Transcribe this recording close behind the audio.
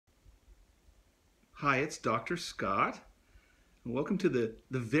Hi, it's Dr. Scott, and welcome to the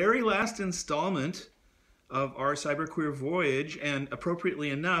very last installment of our cyberqueer voyage. And appropriately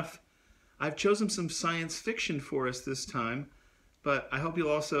enough, I've chosen some science fiction for us this time, but I hope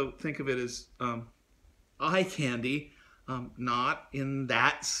you'll also think of it as eye candy, not in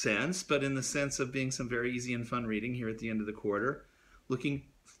that sense, but in the sense of being some very easy and fun reading here at the end of the quarter, looking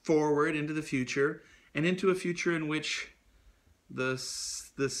forward into the future, and into a future in which the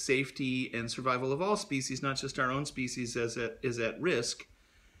safety and survival of all species, not just our own species, is at risk.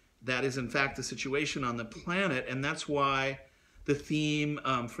 That is, in fact, the situation on the planet, and that's why the theme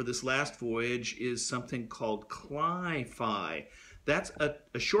for this last voyage is something called Cli-Fi. That's a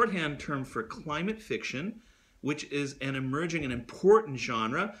shorthand term for climate fiction, which is an emerging and important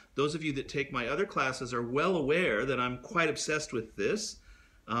genre. Those of you that take my other classes are well aware that I'm quite obsessed with this.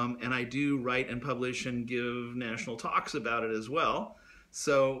 And I do write and publish and give national talks about it as well.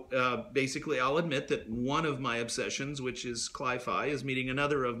 So basically, I'll admit that one of my obsessions, which is Cli-Fi, is meeting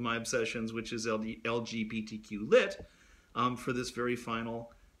another of my obsessions, which is LGBTQ lit, for this very final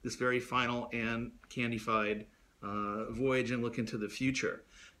and candified voyage and look into the future.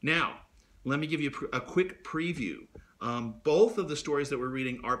 Now, let me give you a quick preview. Both of the stories that we're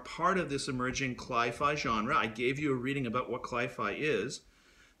reading are part of this emerging Cli-Fi genre. I gave you a reading about what Cli-Fi is.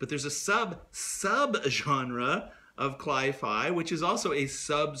 But there's a sub-genre of Cli-Fi, which is also a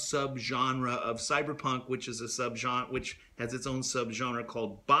sub-genre of cyberpunk, which is a subgenre, which has its own subgenre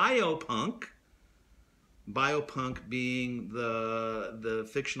called biopunk. Biopunk being the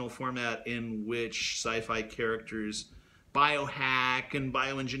fictional format in which sci-fi characters biohack and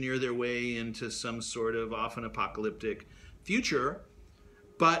bioengineer their way into some sort of often apocalyptic future,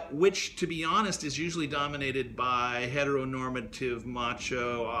 but which, to be honest, is usually dominated by heteronormative,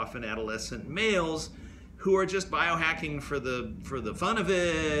 macho, often adolescent males who are just biohacking for the fun of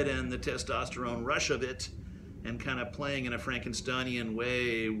it and the testosterone rush of it, and kind of playing in a Frankensteinian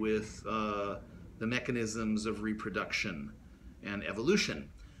way with the mechanisms of reproduction and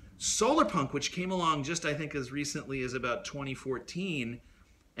evolution. Solarpunk, which came along just, I think, as recently as about 2014,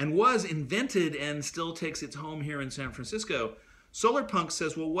 and was invented and still takes its home here in San Francisco. Solarpunk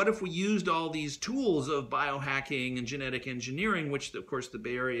says, well, what if we used all these tools of biohacking and genetic engineering, which, of course, the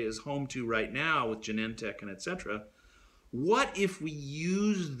Bay Area is home to right now with Genentech and etc. What if we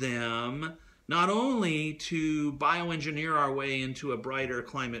used them not only to bioengineer our way into a brighter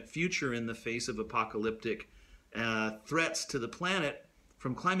climate future in the face of apocalyptic threats to the planet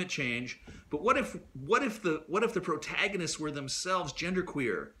from climate change, but what if the protagonists were themselves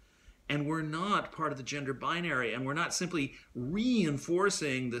genderqueer? And we're not part of the gender binary, and we're not simply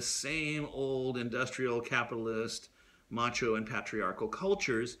reinforcing the same old industrial capitalist macho and patriarchal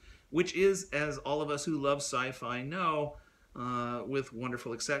cultures, which is, as all of us who love sci-fi know, with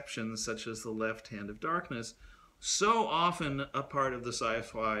wonderful exceptions such as The Left Hand of Darkness, so often a part of the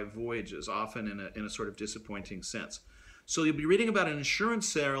sci-fi voyages, often in a sort of disappointing sense. So you'll be reading about an insurance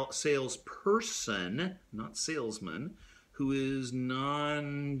salesperson, not salesman, who is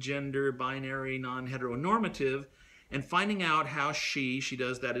non-gender binary, non-heteronormative, and finding out how she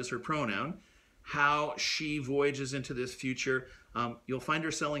does, that is her pronoun, how she voyages into this future. You'll find her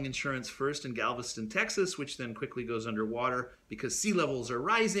selling insurance first in Galveston, Texas, which then quickly goes underwater because sea levels are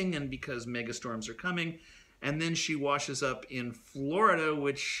rising and because megastorms are coming. And then she washes up in Florida,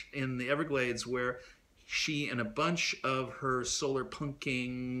 which in the Everglades, where she and a bunch of her solar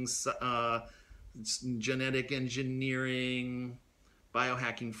punking, genetic engineering,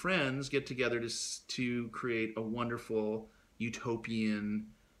 biohacking friends get together to create a wonderful utopian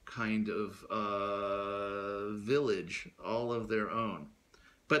kind of village, all of their own.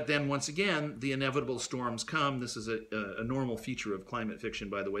 But then once again, the inevitable storms come. This is a normal feature of climate fiction,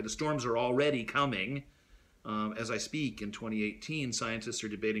 by the way. The storms are already coming. As I speak, in 2018, scientists are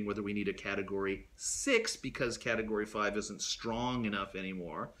debating whether we need a Category 6 because Category 5 isn't strong enough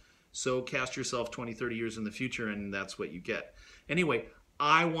anymore. So cast yourself 20, 30 years in the future, and that's what you get. Anyway,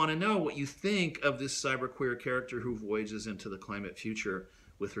 I want to know what you think of this cyberqueer character who voyages into the climate future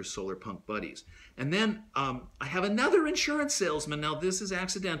with her solar punk buddies. And then I have another insurance salesman. Now, this is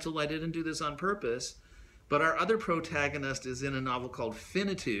accidental. I didn't do this on purpose. But our other protagonist is in a novel called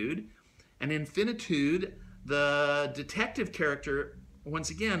Finitude. And in Finitude, the detective character, once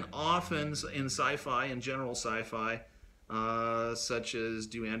again, often in sci-fi and general sci-fi, such as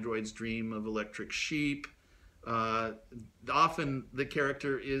Do Androids Dream of Electric Sheep? Often the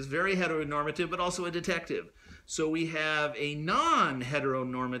character is very heteronormative, but also a detective. So we have a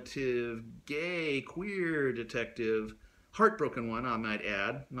non-heteronormative, gay, queer detective, heartbroken one, I might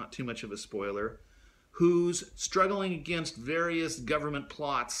add, not too much of a spoiler, who's struggling against various government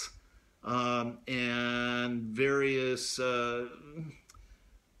plots and various,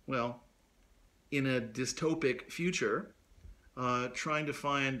 well, in a dystopic future, trying to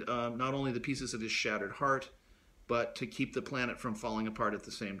find not only the pieces of his shattered heart, but to keep the planet from falling apart at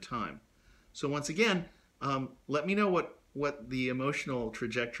the same time. So once again, let me know what the emotional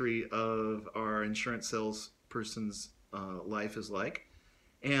trajectory of our insurance salesperson's life is like.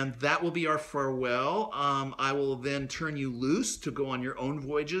 And that will be our farewell. I will then turn you loose to go on your own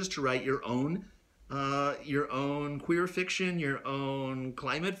voyages, to write your own queer fiction, your own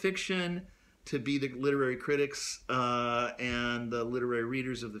climate fiction, to be the literary critics and the literary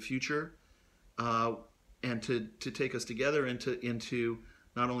readers of the future, and to take us together into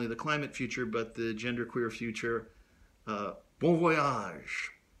not only the climate future, but the genderqueer future. Bon voyage!